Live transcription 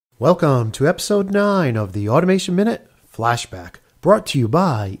Welcome to episode 9 of the Automation Minute Flashback, brought to you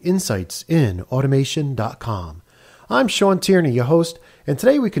by InsightsInAutomation.com. I'm Shawn, your host, and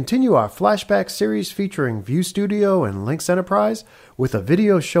today we continue our Flashback series featuring View Studio and Lynx Enterprise with a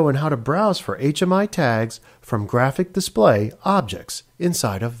video showing how to browse for HMI tags from graphic display objects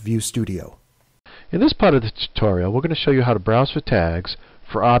inside of View Studio. In this part of the tutorial, we're going to show you how to browse for tags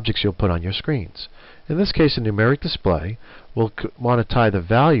for objects you'll put on your screens. In this case, a numeric display, we'll want to tie the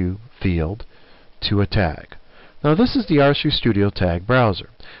value field to a tag. Now this is the RSU Studio Tag Browser.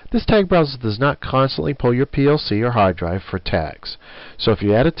 This tag browser does not constantly pull your PLC or hard drive for tags. So if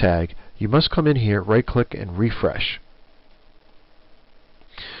you add a tag, you must come in here, right-click, and refresh.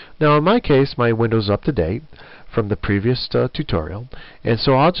 Now in my case, my Windows is up to date from the previous tutorial, and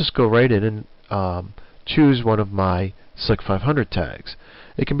so I'll just go right in and choose one of my SLC 500 tags.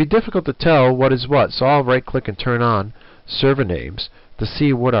 It can be difficult to tell what is what, so I'll right-click and turn on server names to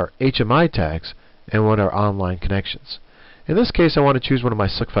see what are HMI tags and what are online connections. In this case, I want to choose one of my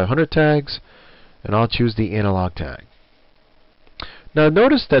SLC 500 tags, and I'll choose the analog tag. Now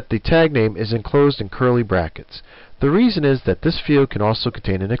notice that the tag name is enclosed in curly brackets. The reason is that this field can also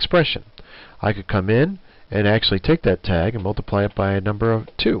contain an expression. I could come in and actually take that tag and multiply it by a number of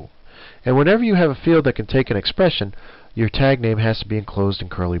 2. And whenever you have a field that can take an expression, your tag name has to be enclosed in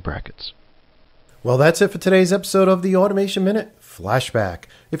curly brackets. Well, that's it for today's episode of the Automation Minute Flashback.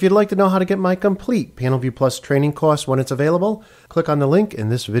 If you'd like to know how to get my complete PanelView Plus training course when it's available, click on the link in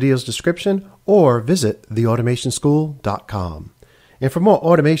this video's description or visit theautomationschool.com. And for more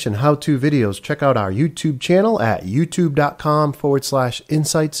automation how-to videos, check out our YouTube channel at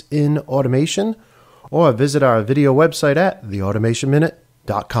youtube.com/insightsinautomation or visit our video website at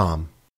theautomationminute.com.